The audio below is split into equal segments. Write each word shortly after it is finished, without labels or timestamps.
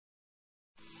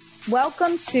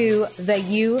Welcome to the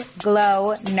You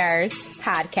Glow Nurse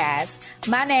podcast.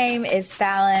 My name is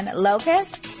Fallon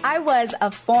Lopez. I was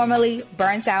a formerly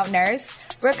burnt out nurse,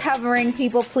 recovering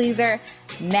people pleaser,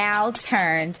 now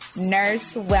turned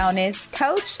nurse wellness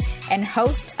coach and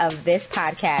host of this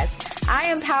podcast.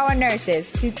 I empower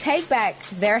nurses to take back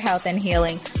their health and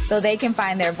healing so they can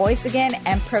find their voice again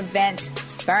and prevent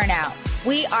burnout.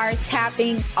 We are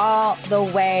tapping all the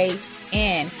way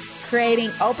in, creating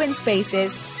open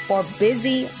spaces for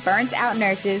busy, burnt out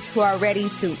nurses who are ready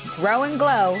to grow and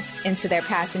glow into their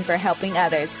passion for helping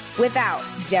others without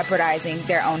jeopardizing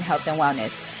their own health and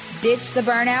wellness. Ditch the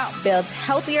burnout, build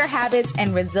healthier habits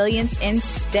and resilience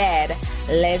instead.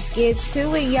 Let's get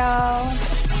to it, y'all.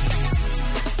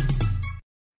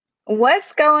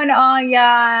 What's going on,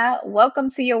 y'all?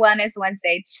 Welcome to your Wellness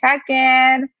Wednesday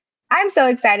check-in. I'm so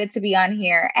excited to be on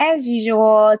here as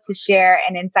usual to share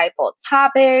an insightful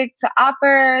topic, to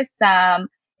offer some,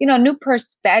 new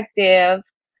perspective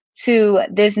to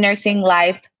this nursing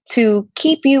life, to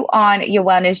keep you on your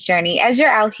wellness journey as you're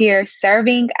out here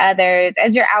serving others,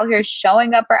 as you're out here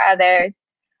showing up for others.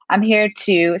 I'm here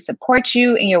to support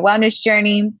you in your wellness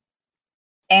journey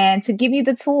and to give you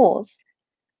the tools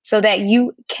so that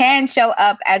you can show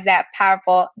up as that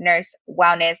powerful nurse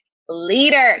wellness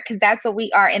leader, because that's what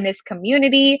we are in this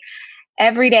community.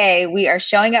 Every day we are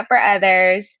showing up for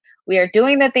others. We are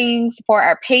doing the things for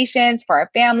our patients, for our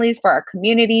families, for our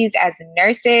communities. As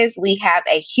nurses, we have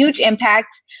a huge impact.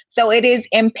 So it is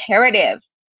imperative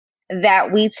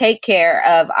that we take care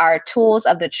of our tools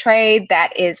of the trade.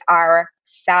 That is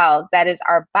ourselves. That is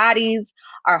our bodies,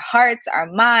 our hearts, our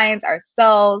minds, our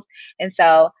souls. And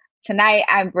so tonight,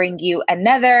 I bring you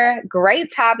another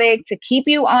great topic to keep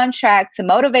you on track, to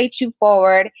motivate you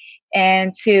forward,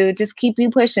 and to just keep you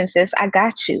pushing, sis. I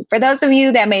got you. For those of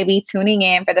you that may be tuning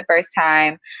in for the first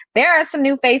time, there are some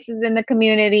new faces in the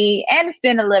community, and it's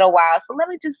been a little while. So let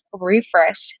me just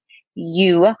refresh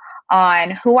you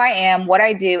on who I am, what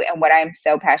I do, and what I'm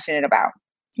so passionate about.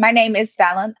 My name is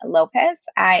Fallon Lopez.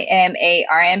 I am a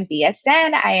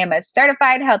RN/BSN. I am a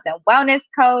certified health and wellness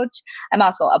coach. I'm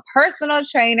also a personal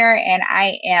trainer, and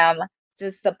I am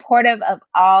just supportive of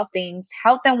all things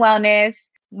health and wellness.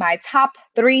 My top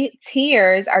 3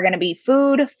 tiers are going to be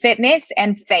food, fitness,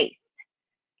 and faith.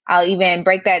 I'll even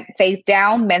break that faith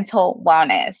down, mental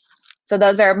wellness. So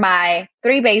those are my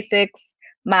 3 basics,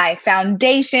 my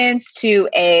foundations to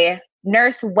a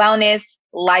nurse wellness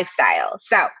lifestyle.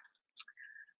 So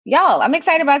y'all, I'm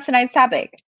excited about tonight's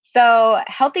topic. So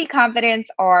healthy confidence,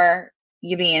 or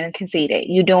you being conceited,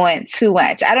 you doing too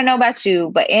much. I don't know about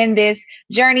you, but in this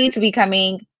journey to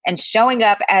becoming and showing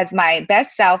up as my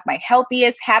best self, my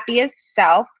healthiest, happiest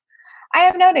self, I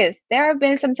have noticed there have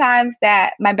been some times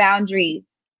that my boundaries,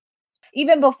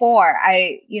 even before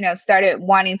I, started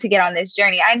wanting to get on this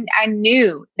journey, I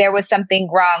knew there was something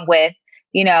wrong with,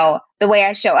 the way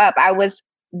I show up. I was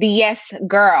the yes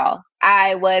girl.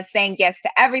 I was saying yes to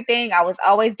everything. I was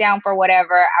always down for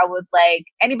whatever. I was like,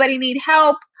 anybody need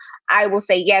help? I will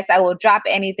say yes. I will drop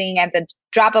anything at the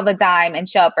drop of a dime and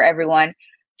show up for everyone,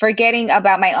 forgetting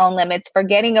about my own limits,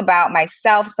 forgetting about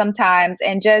myself sometimes,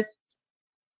 and just,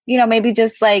 maybe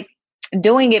just like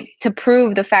doing it to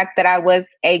prove the fact that I was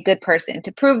a good person,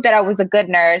 to prove that I was a good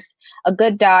nurse, a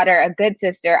good daughter, a good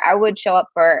sister. I would show up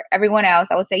for everyone else.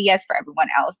 I would say yes for everyone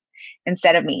else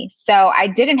instead of me. So I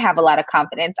didn't have a lot of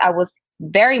confidence. I was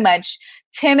very much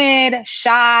timid,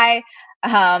 shy,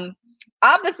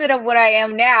 opposite of what I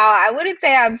am now. I wouldn't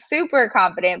say I'm super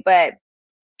confident, but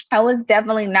I was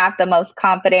definitely not the most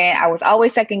confident. I was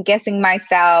always second guessing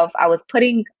myself. I was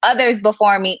putting others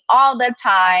before me all the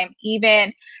time,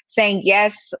 even saying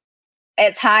yes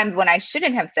at times when I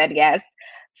shouldn't have said yes.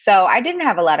 So I didn't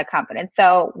have a lot of confidence.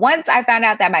 So once I found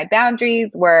out that my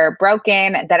boundaries were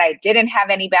broken, that I didn't have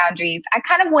any boundaries, I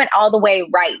kind of went all the way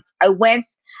right.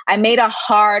 I made a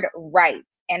hard right,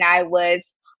 and I was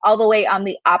all the way on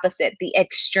the opposite, the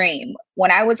extreme.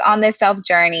 When I was on this self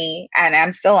journey, and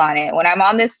I'm still on it, when I'm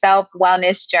on this self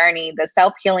wellness journey, the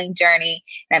self healing journey,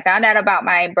 and I found out about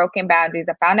my broken boundaries,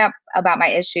 I found out about my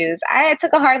issues, I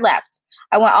took a hard left.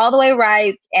 I went all the way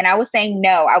right, and I was saying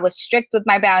no. I was strict with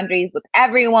my boundaries with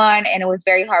everyone, and it was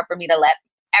very hard for me to let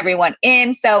everyone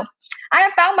in. So I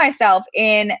have found myself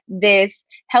in this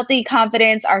healthy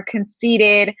confidence or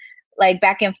conceited, like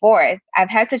back and forth. I've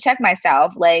had to check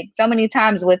myself like so many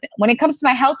times when it comes to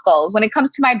my health goals, when it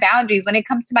comes to my boundaries, when it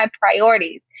comes to my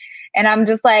priorities. And I'm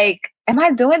just like, am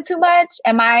I doing too much?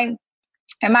 Am I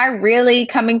really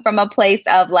coming from a place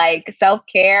of like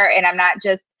self-care, and I'm not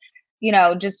just,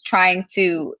 just trying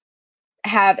to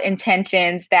have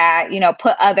intentions that,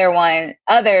 put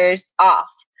others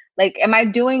off? Like, am I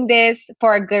doing this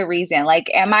for a good reason? Like,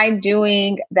 am I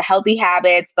doing the healthy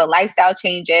habits, the lifestyle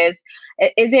changes?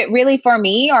 Is it really for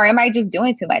me, or am I just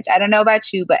doing too much? I don't know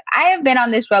about you, but I have been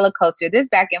on this roller coaster, this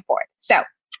back and forth. So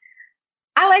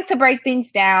I like to break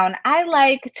things down. I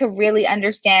like to really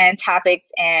understand topics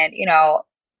and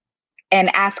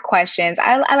ask questions.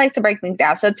 I like to break things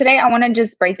down. So today I want to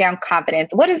just break down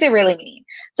confidence. What does it really mean?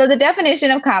 So the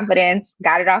definition of confidence,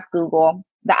 got it off Google.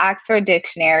 The Oxford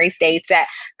Dictionary states that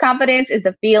confidence is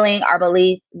the feeling or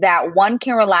belief that one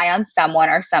can rely on someone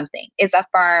or something. It's a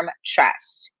firm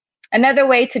trust. Another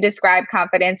way to describe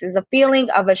confidence is a feeling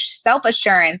of a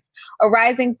self-assurance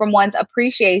arising from one's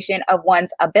appreciation of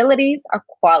one's abilities or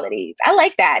qualities. I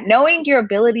like that. Knowing your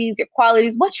abilities, your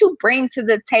qualities, what you bring to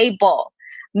the table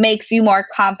makes you more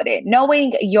confident,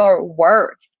 knowing your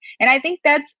worth. And I think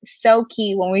that's so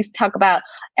key when we talk about,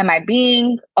 am I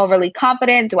being overly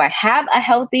confident? Do I have a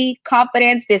healthy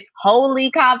confidence, this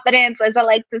holy confidence, as I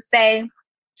like to say?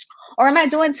 Or am I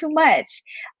doing too much?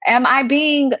 Am I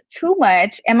being too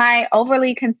much? Am I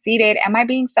overly conceited? Am I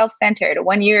being self centered?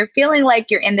 When you're feeling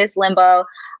like you're in this limbo,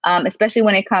 especially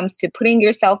when it comes to putting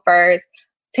yourself first,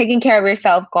 taking care of your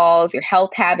self goals, your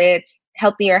health habits,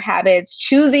 healthier habits,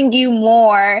 choosing you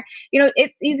more,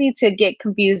 it's easy to get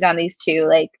confused on these two.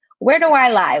 Like, where do I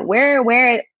lie?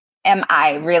 Where am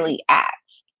I really at?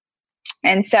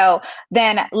 And so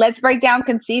then let's break down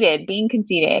conceited, being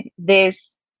conceited, this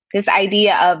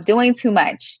idea of doing too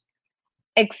much,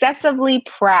 excessively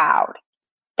proud.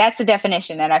 That's the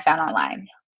definition that I found online.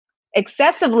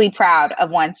 Excessively proud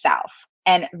of oneself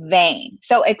and vain.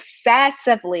 So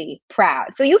excessively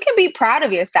proud. So you can be proud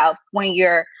of yourself when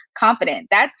you're confident.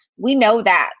 We know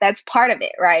that's part of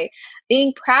it, right?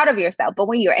 Being proud of yourself. But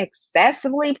when you're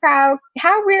excessively proud,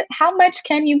 how much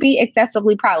can you be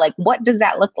excessively proud? Like, what does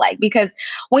that look like? Because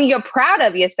when you're proud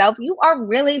of yourself, you are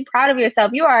really proud of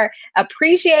yourself. You are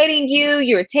appreciating you.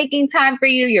 You're taking time for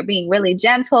you. You're being really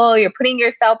gentle. You're putting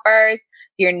yourself first.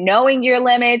 You're knowing your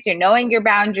limits. You're knowing your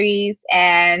boundaries,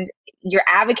 and you're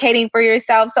advocating for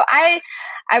yourself. So I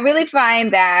really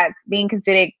find that being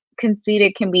conceited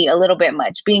can be a little bit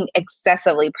much, being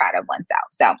excessively proud of oneself.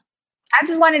 So I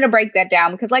just wanted to break that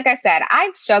down because, like I said,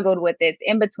 I've struggled with this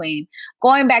in between,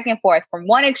 going back and forth from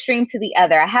one extreme to the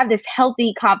other. I have this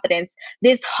healthy confidence,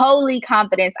 this holy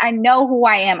confidence. I know who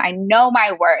I am. I know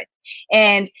my worth.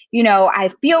 And,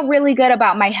 I feel really good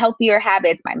about my healthier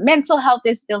habits. My mental health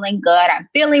is feeling good. I'm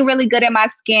feeling really good in my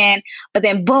skin. But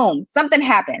then, boom, something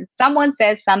happens. Someone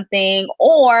says something,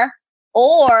 or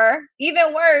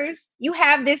even worse, you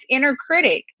have this inner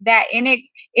critic, that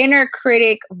inner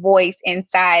critic voice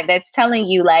inside that's telling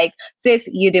you, like, sis,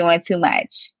 you're doing too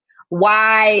much.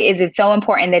 Why is it so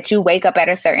important that you wake up at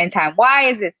a certain time? Why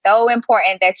is it so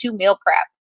important that you meal prep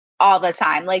all the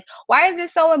time? Like, why is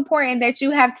it so important that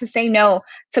you have to say no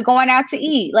to going out to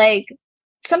eat? Like,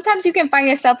 sometimes you can find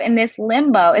yourself in this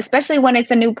limbo, especially when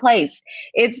it's a new place.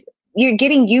 You're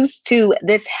getting used to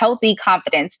this healthy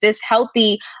confidence, this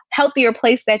healthier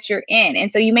place that you're in. And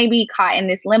so you may be caught in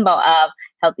this limbo of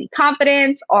healthy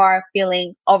confidence or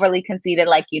feeling overly conceited,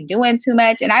 like you're doing too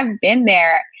much. And I've been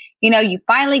there. You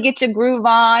finally get your groove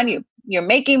on, you're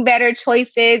making better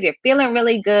choices, you're feeling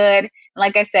really good.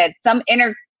 Like I said, some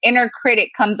inner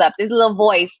critic comes up, this little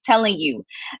voice telling you,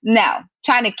 no,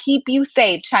 trying to keep you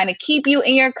safe, trying to keep you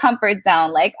in your comfort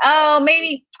zone. Like, oh,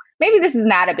 maybe this is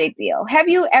not a big deal. Have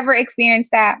you ever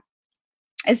experienced that?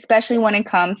 Especially when it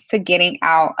comes to getting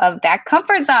out of that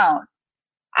comfort zone.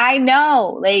 I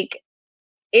know, like,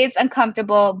 it's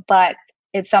uncomfortable, but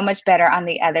it's so much better on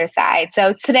the other side.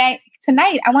 So tonight,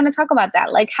 I want to talk about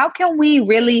that. Like, how can we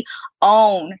really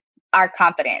own our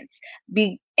confidence,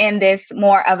 be in this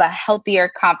more of a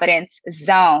healthier confidence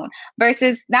zone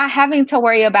versus not having to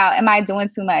worry about, am I doing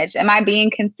too much? Am I being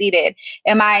conceited?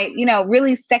 Am I,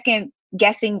 really second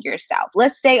guessing yourself?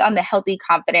 Let's stay on the healthy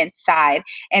confidence side.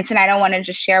 And tonight I want to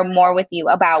just share more with you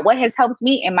about what has helped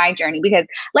me in my journey. Because,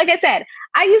 like I said,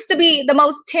 I used to be the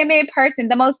most timid person,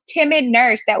 the most timid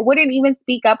nurse that wouldn't even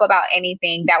speak up about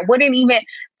anything, that wouldn't even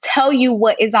tell you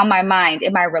what is on my mind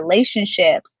in my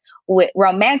relationships,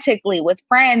 romantically, with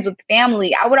friends, with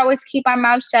family. I would always keep my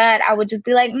mouth shut. I would just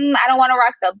be like, I don't want to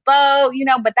rock the boat,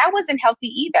 but that wasn't healthy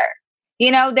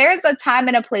either. There's a time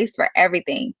and a place for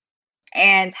everything.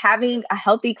 And having a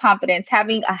healthy confidence,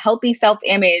 having a healthy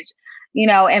self-image,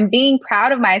 and being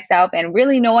proud of myself and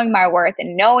really knowing my worth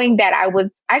and knowing that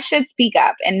I should speak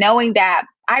up and knowing that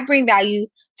I bring value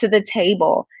to the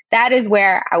table. That is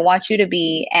where I want you to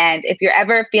be. And if you're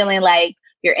ever feeling like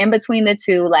you're in between the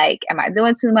two, like, am I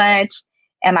doing too much?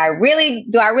 Do I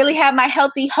really have my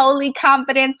healthy, holy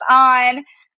confidence on?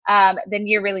 Then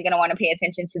you're really going to want to pay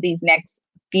attention to these next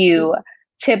few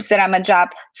tips that I'm gonna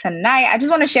drop tonight. I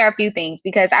just want to share a few things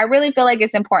because I really feel like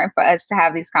it's important for us to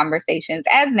have these conversations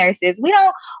as nurses. We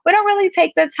don't really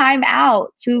take the time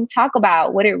out to talk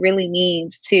about what it really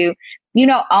means to,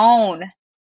 own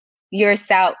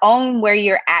yourself, own where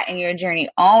you're at in your journey,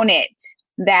 own it,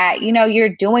 that you're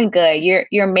doing good,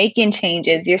 you're making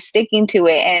changes, you're sticking to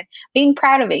it and being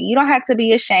proud of it. You don't have to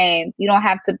be ashamed, you don't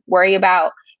have to worry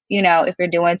about if you're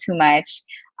doing too much.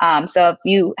 So if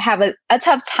you have a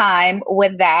tough time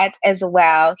with that as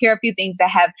well, here are a few things that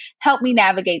have helped me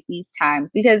navigate these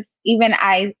times, because even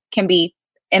I can be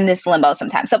in this limbo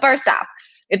sometimes. So first off,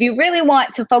 if you really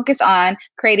want to focus on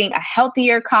creating a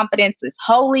healthier confidence, this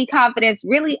holy confidence,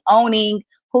 really owning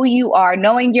who you are,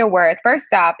 knowing your worth,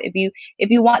 first off, if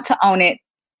you want to own it,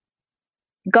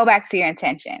 go back to your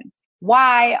intention.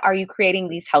 Why are you creating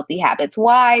these healthy habits?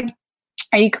 Why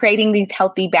are you creating these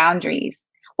healthy boundaries?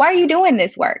 Why are you doing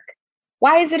this work?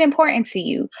 Why is it important to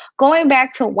you? Going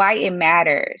back to why it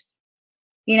matters,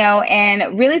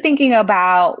 and really thinking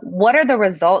about what are the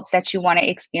results that you want to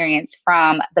experience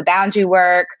from the boundary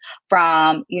work,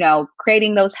 from,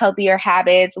 creating those healthier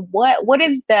habits. What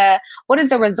is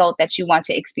the result that you want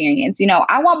to experience?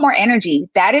 I want more energy.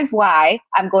 That is why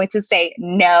I'm going to say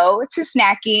no to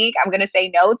snacking. I'm going to say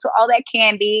no to all that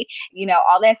candy,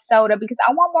 all that soda, because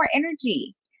I want more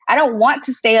energy. I don't want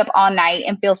to stay up all night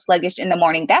and feel sluggish in the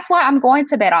morning. That's why I'm going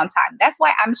to bed on time. That's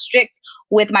why I'm strict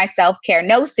with my self-care.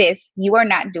 No, sis, you are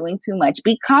not doing too much.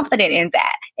 Be confident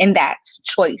in that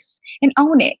choice, and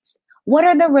own it. What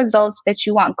are the results that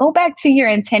you want? Go back to your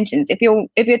intentions. If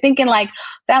you're thinking like,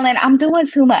 Fallon, I'm doing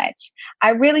too much,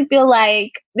 I really feel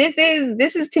like this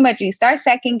is too much. You start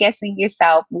second guessing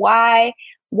yourself. Why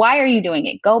are you doing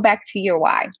it? Go back to your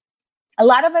why. A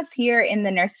lot of us here in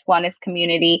the nurse wellness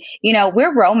community,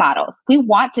 we're role models. We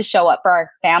want to show up for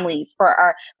our families,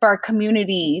 for our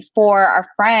communities, for our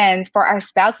friends, for our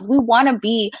spouses. We want to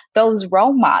be those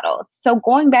role models. So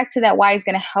going back to that why is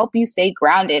going to help you stay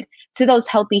grounded to those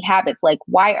healthy habits. Like,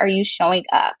 why are you showing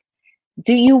up?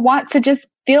 Do you want to just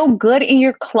feel good in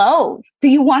your clothes? Do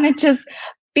you want to just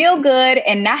feel good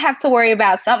and not have to worry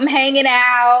about something hanging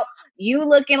out, you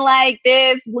looking like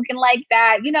this, looking like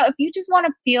that? If you just want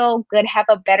to feel good, have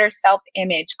a better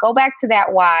self-image, go back to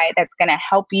that why. That's going to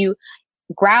help you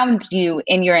ground you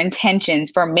in your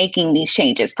intentions for making these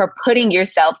changes, for putting your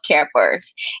self-care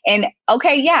first. And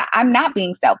okay, yeah, I'm not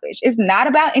being selfish. It's not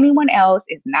about anyone else.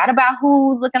 It's not about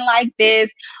who's looking like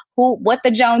this, what the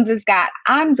Joneses got.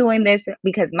 I'm doing this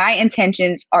because my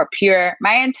intentions are pure.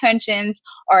 My intentions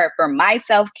are for my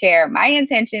self-care. My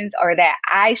intentions are that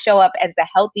I show up as the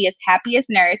healthiest, happiest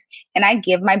nurse, and I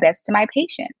give my best to my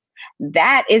patients.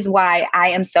 That is why I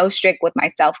am so strict with my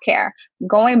self-care.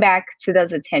 Going back to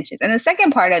those intentions. And the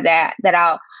second part of that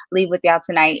I'll leave with y'all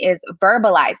tonight is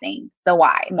verbalizing the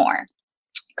why more.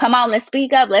 Come on, let's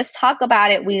speak up. Let's talk about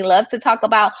it. We love to talk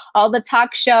about all the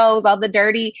talk shows, all the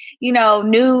dirty,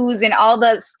 news and all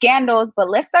the scandals, but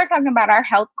let's start talking about our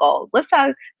health goals.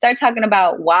 Start talking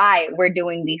about why we're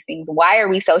doing these things. Why are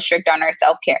we so strict on our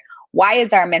self-care? Why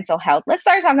is our mental health? Let's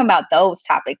start talking about those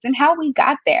topics and how we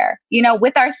got there,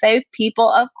 with our safe people,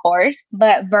 of course,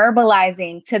 but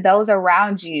verbalizing to those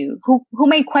around you who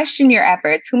may question your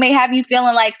efforts, who may have you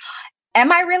feeling like, am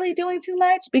I really doing too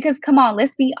much? Because come on,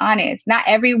 let's be honest. Not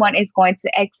everyone is going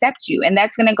to accept you. And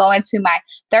that's going to go into my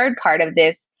third part of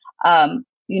this,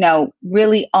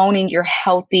 really owning your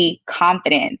healthy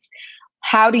confidence.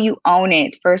 How do you own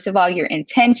it? First of all, your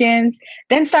intentions,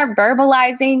 then start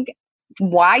verbalizing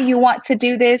why you want to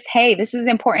do this. Hey, this is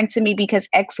important to me because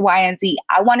X, Y, and Z.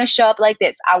 I want to show up like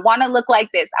this. I want to look like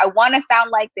this. I want to sound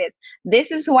like this. This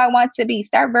is who I want to be.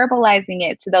 Start verbalizing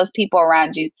it to those people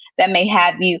around you that may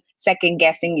have you second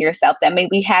guessing yourself, that may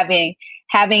be having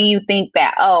you think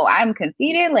that, oh, I'm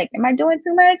conceited. Like, am I doing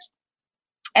too much?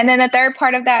 And then the third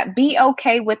part of that, be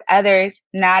okay with others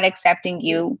not accepting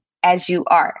you as you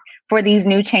are for these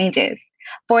new changes,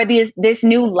 for this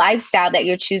new lifestyle that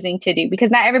you're choosing to do,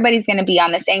 because not everybody's going to be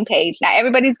on the same page. Not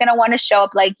everybody's going to want to show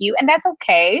up like you. And that's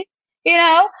okay.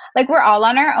 Like, we're all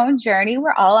on our own journey.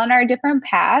 We're all on our different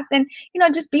paths, and,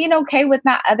 just being okay with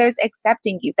not others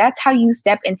accepting you. That's how you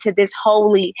step into this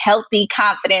holy, healthy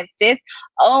confidence, sis.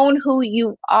 Own who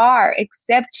you are,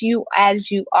 accept you as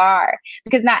you are,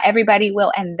 because not everybody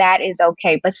will. And that is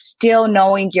okay, but still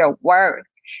knowing your worth.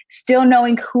 Still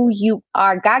knowing who you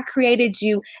are. God created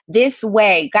you this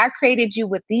way. God created you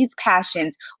with these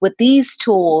passions, with these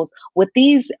tools, with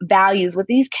these values, with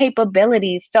these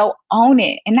capabilities. So own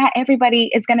it. And not everybody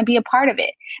is going to be a part of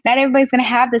it. Not everybody's going to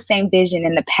have the same vision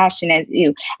and the passion as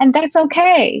you. And that's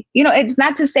okay. It's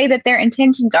not to say that their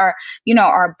intentions are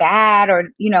bad or,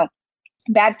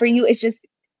 bad for you. It's just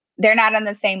they're not on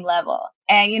the same level.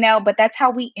 And, but that's how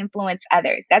we influence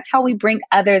others. That's how we bring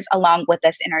others along with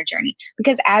us in our journey.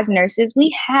 Because as nurses,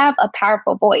 we have a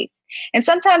powerful voice. And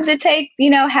sometimes it takes,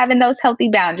 having those healthy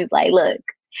boundaries. Like, look,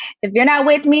 if you're not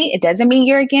with me, it doesn't mean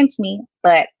you're against me,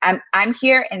 but I'm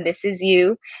here and this is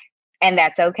you. And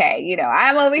that's okay.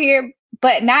 I'm over here,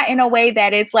 but not in a way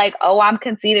that it's like, oh, I'm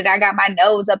conceited. I got my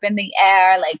nose up in the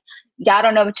air. Like, y'all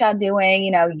don't know what y'all doing.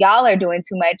 Y'all are doing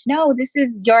too much. No, this is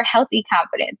your healthy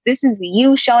confidence. This is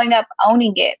you showing up,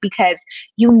 owning it because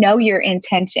you know your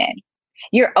intention.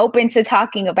 You're open to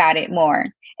talking about it more.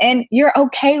 And you're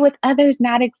okay with others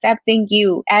not accepting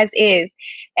you as is.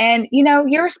 And,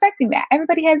 you're respecting that.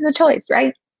 Everybody has a choice,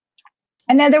 right?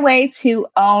 Another way to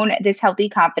own this healthy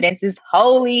confidence is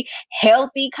wholly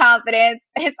healthy confidence.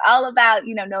 It's all about,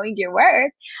 knowing your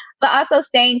worth, but also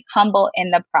staying humble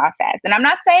in the process. And I'm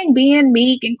not saying being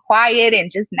meek and quiet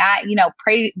and just not,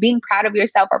 being proud of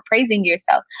yourself or praising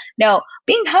yourself. No,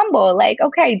 being humble, like,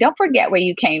 okay, don't forget where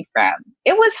you came from.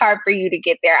 It was hard for you to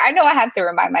get there. I know I have to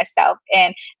remind myself,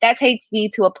 and that takes me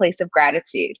to a place of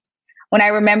gratitude. When I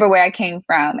remember where I came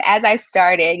from, as I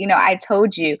started, I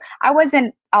told you I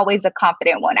wasn't always a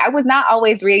confident one. I was not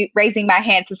always raising my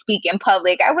hand to speak in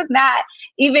public. I was not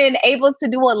even able to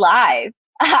do a live.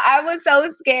 I was so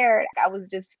scared. I was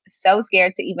just so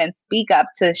scared to even speak up,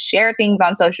 to share things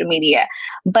on social media.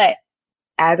 But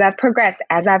as I've progressed,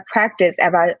 as I've practiced,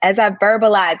 as I've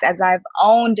verbalized, as I've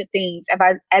owned things,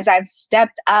 as I've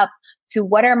stepped up to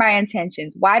what are my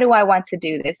intentions? Why do I want to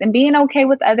do this? And being okay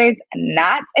with others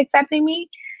not accepting me,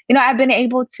 I've been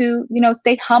able to,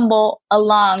 stay humble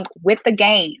along with the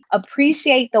game,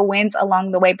 appreciate the wins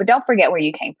along the way, but don't forget where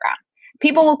you came from.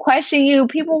 People will question you.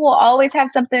 People will always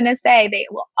have something to say. They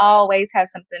will always have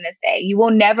something to say. You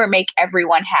will never make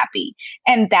everyone happy.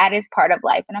 And that is part of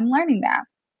life. And I'm learning that.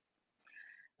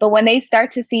 But when they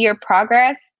start to see your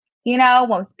progress,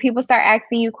 when people start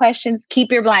asking you questions,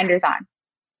 keep your blinders on.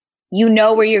 You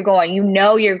know where you're going. You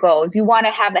know your goals. You want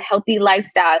to have a healthy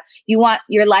lifestyle. You want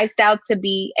your lifestyle to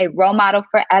be a role model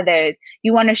for others.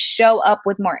 You want to show up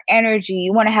with more energy.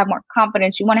 You want to have more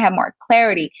confidence. You want to have more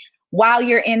clarity. While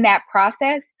you're in that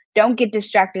process, don't get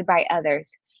distracted by others.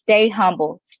 Stay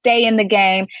humble. Stay in the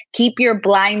game. Keep your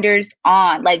blinders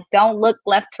on. Like, don't look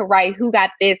left to right. Who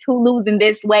got this? Who losing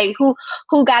this weight?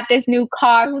 Who got this new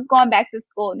car? Who's going back to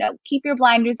school? No, keep your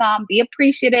blinders on. Be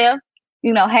appreciative.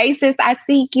 Hey, sis, I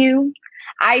seek you.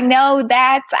 I know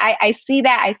that. I see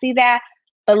that. I see that.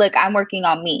 But look, I'm working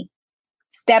on me.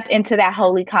 Step into that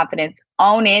holy confidence.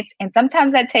 Own it. And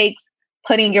sometimes that takes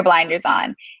putting your blinders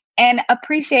on and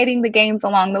appreciating the gains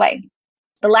along the way.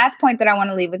 The last point that I want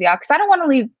to leave with y'all, because I don't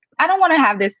want to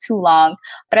have this too long,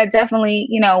 but I definitely,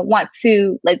 want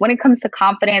to, like, when it comes to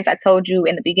confidence, I told you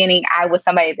in the beginning, I was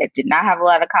somebody that did not have a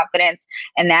lot of confidence.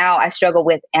 And now I struggle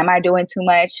with, am I doing too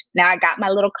much? Now I got my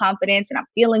little confidence and I'm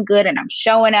feeling good and I'm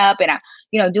showing up and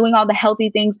I'm, doing all the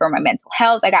healthy things for my mental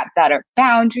health. I got better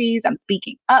boundaries. I'm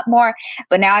speaking up more.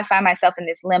 But now I find myself in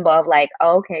this limbo of like,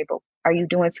 oh, okay, but are you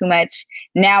doing too much?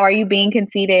 Now are you being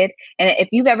conceited? And if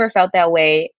you've ever felt that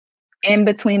way, in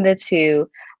between the two,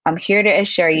 I'm here to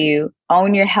assure you,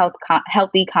 own your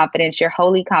healthy confidence, your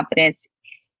holy confidence.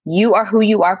 You are who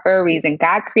you are for a reason.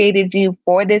 God created you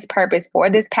for this purpose, for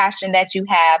this passion that you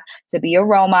have, to be a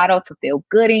role model, to feel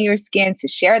good in your skin, to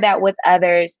share that with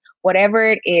others.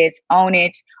 Whatever it is, own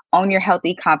it. Own your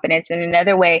healthy confidence. And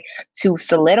another way to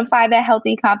solidify that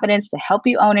healthy confidence, to help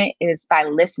you own it, is by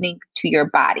listening to your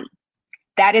body.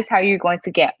 That is how you're going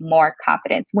to get more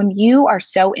confidence. When you are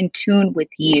so in tune with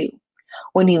you,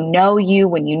 when you,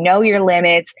 when you know your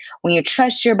limits, when you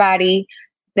trust your body,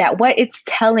 that what it's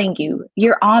telling you,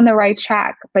 you're on the right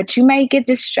track, but you may get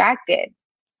distracted.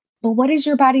 But what is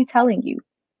your body telling you?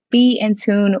 Be in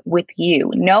tune with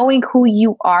you, knowing who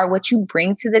you are, what you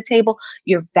bring to the table,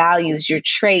 your values, your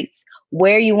traits,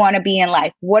 where you want to be in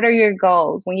life. What are your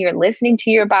goals? When you're listening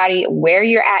to your body, where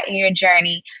you're at in your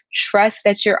journey, trust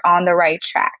that you're on the right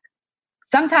track.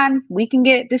 Sometimes we can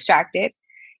get distracted.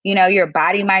 Your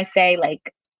body might say,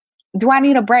 like, do I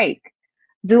need a break?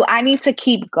 Do I need to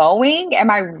keep going? Am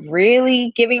I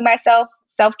really giving myself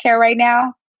self-care right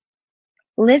now?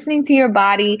 Listening to your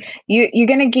body, you're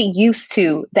going to get used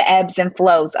to the ebbs and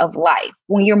flows of life.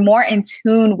 When you're more in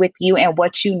tune with you and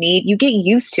what you need, you get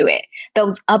used to it.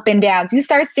 Those up and downs, you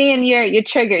start seeing your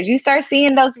triggers. You start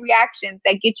seeing those reactions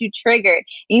that get you triggered.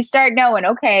 You start knowing,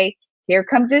 okay, here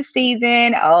comes this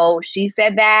season. Oh, she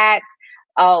said that.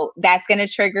 Oh, that's going to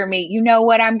trigger me. You know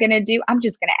what I'm going to do? I'm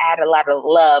just going to add a lot of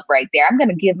love right there. I'm going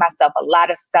to give myself a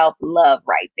lot of self-love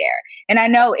right there. And I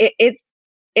know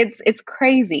it's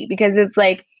crazy because it's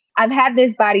like, I've had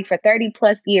this body for 30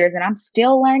 plus years and I'm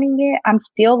still learning it. I'm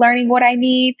still learning what I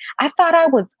need. I thought I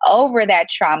was over that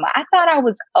trauma. I thought I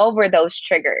was over those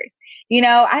triggers.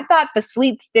 I thought the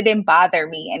sweets didn't bother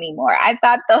me anymore. I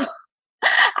thought,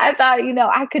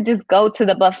 I could just go to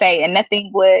the buffet and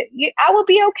nothing I would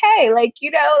be okay. Like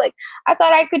I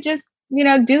thought I could just,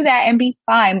 do that and be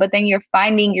fine. But then you're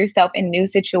finding yourself in new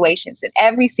situations in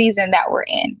every season that we're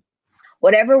in,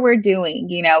 whatever we're doing,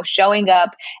 showing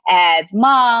up as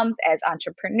moms, as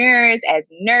entrepreneurs, as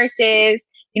nurses,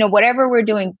 whatever we're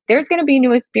doing, there's going to be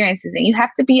new experiences and you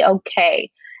have to be okay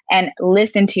and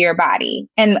listen to your body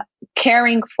and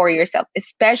caring for yourself,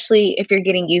 especially if you're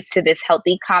getting used to this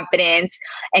healthy confidence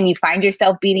and you find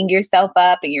yourself beating yourself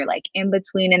up and you're like in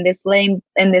between in this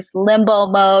limbo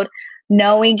mode.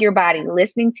 Knowing your body,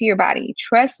 listening to your body,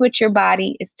 trust what your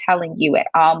body is telling you at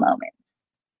all moments.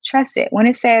 Trust it. When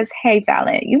it says, hey,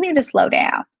 Fallon, you need to slow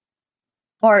down.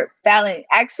 Or Fallon,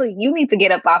 actually, you need to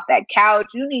get up off that couch.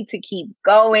 You need to keep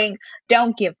going.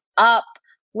 Don't give up.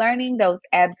 Learning those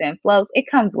ebbs and flows,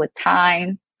 it comes with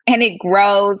time and it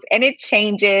grows and it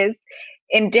changes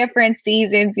in different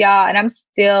seasons, y'all. And I'm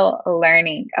still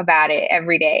learning about it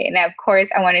every day. And of course,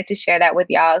 I wanted to share that with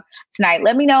y'all tonight.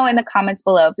 Let me know in the comments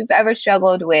below if you've ever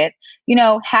struggled with,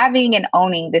 having and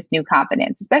owning this new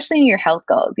confidence, especially in your health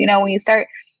goals. When you start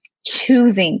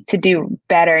choosing to do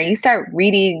better, you start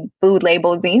reading food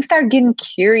labels and you start getting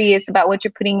curious about what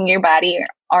you're putting in your body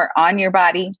or on your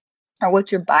body or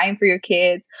what you're buying for your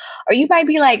kids. Or you might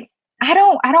be like, I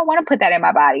don't want to put that in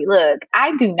my body. Look,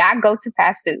 I do not go to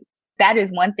fast food. That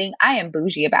is one thing I am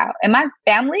bougie about. And my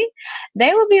family,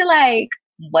 they will be like,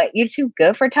 what, you're too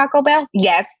good for Taco Bell?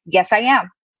 Yes, I am.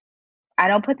 I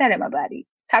don't put that in my body.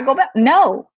 Taco Bell?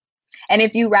 No. And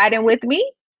if you riding with me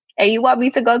and you want me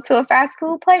to go to a fast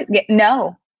food place?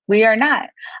 No, we are not.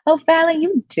 Oh, Fallon,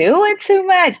 you doing too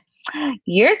much.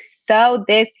 You're so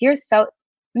this, you're so.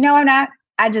 No, I'm not.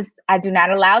 I do not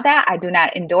allow that. I do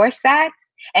not endorse that.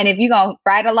 And if you're going to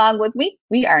ride along with me,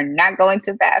 we are not going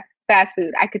to fast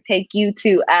food. I could take you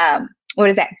to, what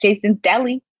is that? Jason's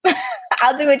Deli.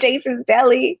 I'll do a Jason's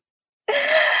Deli.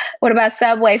 What about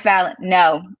Subway, Fallon?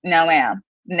 No, ma'am.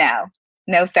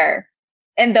 No, sir.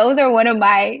 And those are one of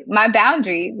my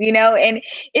boundaries, and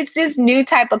it's this new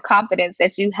type of confidence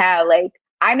that you have. Like,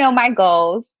 I know my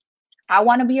goals. I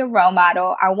want to be a role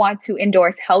model. I want to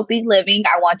endorse healthy living.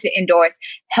 I want to endorse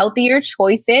healthier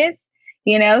choices,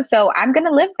 so I'm going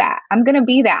to live that. I'm going to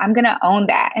be that. I'm going to own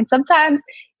that. And sometimes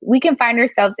we can find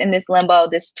ourselves in this limbo,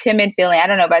 this timid feeling. I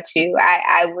don't know about you.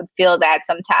 I would feel that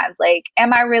sometimes, like,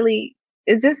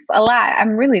 is this a lot?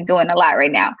 I'm really doing a lot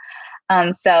right now.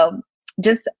 So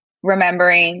just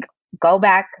remembering, go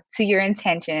back to your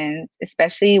intentions,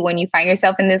 especially when you find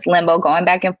yourself in this limbo, going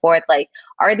back and forth. Like,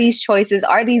 are these choices,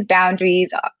 are these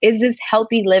boundaries, is this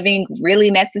healthy living really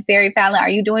necessary, Fallon? Are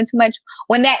you doing too much?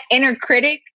 When that inner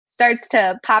critic starts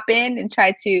to pop in and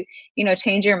try to,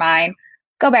 change your mind,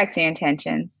 go back to your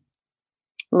intentions.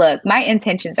 Look, my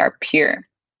intentions are pure.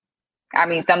 I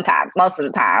mean, sometimes, most of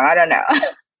the time, I don't know.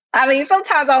 I mean,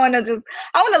 sometimes I want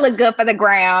to look good for the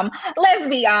gram. Let's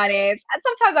be honest.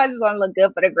 Sometimes I just want to look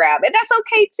good for the gram. And that's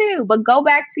okay too. But go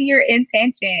back to your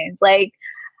intentions. Like,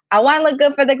 I want to look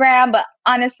good for the gram, but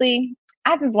honestly,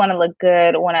 I just want to look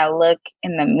good when I look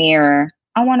in the mirror.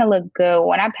 I want to look good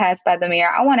when I pass by the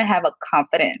mirror. I want to have a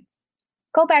confidence.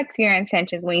 Go back to your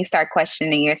intentions when you start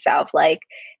questioning yourself. Like,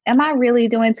 am I really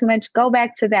doing too much? Go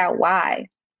back to that why.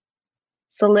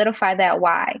 Solidify that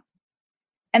why.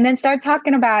 And then start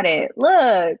talking about it.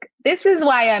 Look, this is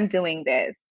why I'm doing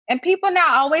this. And people not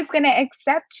always going to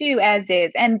accept you as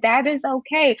is. And that is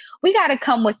okay. We got to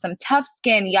come with some tough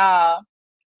skin, y'all.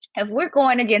 If we're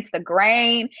going against the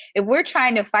grain, if we're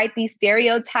trying to fight these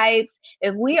stereotypes,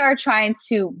 if we are trying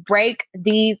to break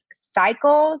these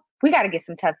cycles, we got to get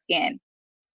some tough skin.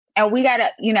 And we got to,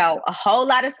 a whole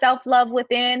lot of self-love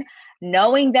within,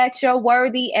 knowing that you're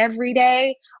worthy every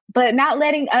day, but not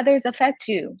letting others affect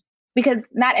you. Because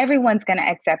not everyone's going to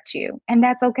accept you, and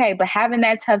that's okay. But having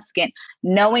that tough skin,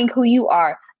 knowing who you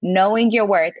are, knowing your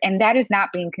worth, and that is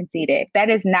not being conceited. That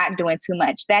is not doing too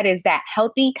much. That is that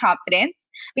healthy confidence,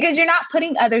 because you're not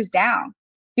putting others down.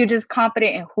 You're just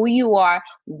confident in who you are,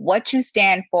 what you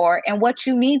stand for, and what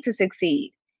you need to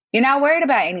succeed. You're not worried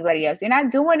about anybody else. You're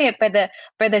not doing it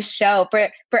for the show,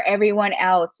 for everyone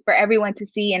else, for everyone to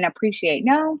see and appreciate.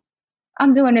 No,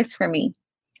 I'm doing this for me.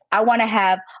 I want to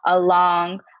have a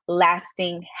long,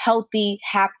 lasting, healthy,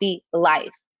 happy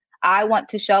life. I want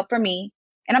to show up for me,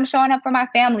 and I'm showing up for my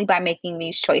family by making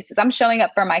these choices. I'm showing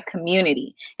up for my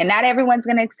community, and not everyone's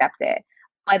going to accept it,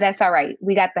 but that's all right.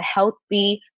 We got the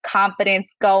healthy confidence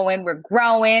going. We're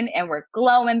growing and we're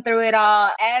glowing through it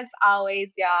all. As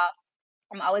always, y'all,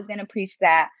 I'm always going to preach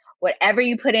that whatever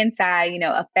you put inside,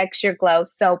 affects your glow.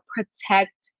 So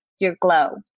protect your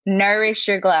glow, nourish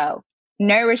your glow,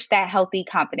 nourish that healthy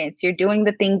confidence. You're doing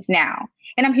the things now.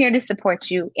 And I'm here to support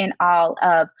you in all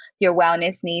of your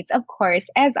wellness needs, of course,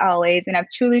 as always. And I've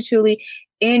truly, truly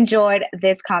enjoyed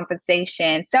this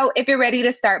conversation. So if you're ready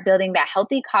to start building that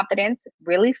healthy confidence,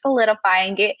 really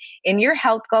solidifying it in your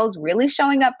health goals, really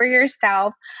showing up for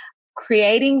yourself,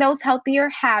 creating those healthier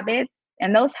habits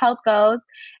and those health goals,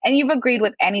 and you've agreed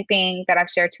with anything that I've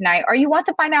shared tonight, or you want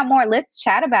to find out more, let's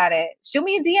chat about it. Shoot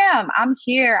me a DM. I'm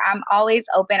here. I'm always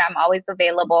open. I'm always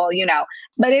available.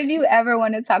 But if you ever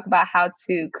want to talk about how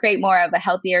to create more of a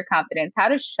healthier confidence, how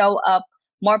to show up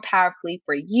more powerfully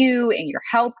for you and your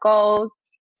health goals,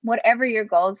 whatever your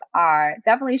goals are,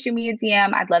 definitely shoot me a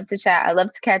DM. I'd love to chat. I'd love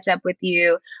to catch up with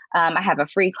you. I have a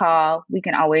free call. We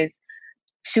can always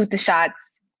shoot the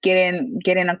shots, get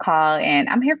in a call, and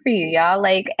I'm here for you, y'all.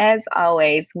 Like, as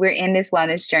always, we're in this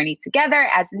wellness journey together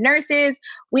as nurses.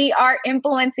 We are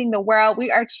influencing the world.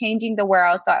 We are changing the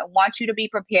world. So I want you to be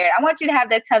prepared. I want you to have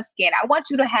that tough skin. I want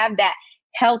you to have that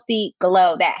healthy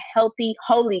glow, that healthy,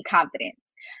 holy confidence,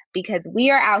 because we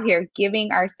are out here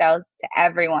giving ourselves to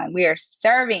everyone. We are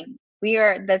serving. We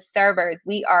are the servers.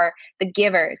 We are the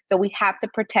givers. So we have to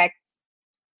protect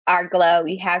our glow.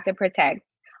 We have to protect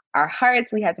our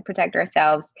hearts. We have to protect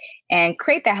ourselves and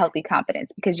create that healthy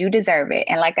confidence because you deserve it.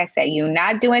 And like I said, you're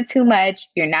not doing too much.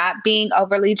 You're not being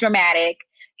overly dramatic.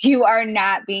 You are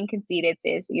not being conceited,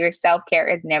 sis. Your self-care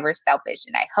is never selfish.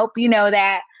 And I hope you know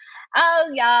that. Oh,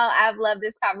 y'all, I've loved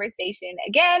this conversation.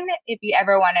 Again, if you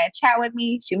ever want to chat with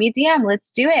me, shoot me a DM.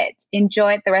 Let's do it.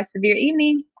 Enjoy the rest of your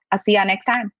evening. I'll see y'all next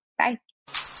time. Bye.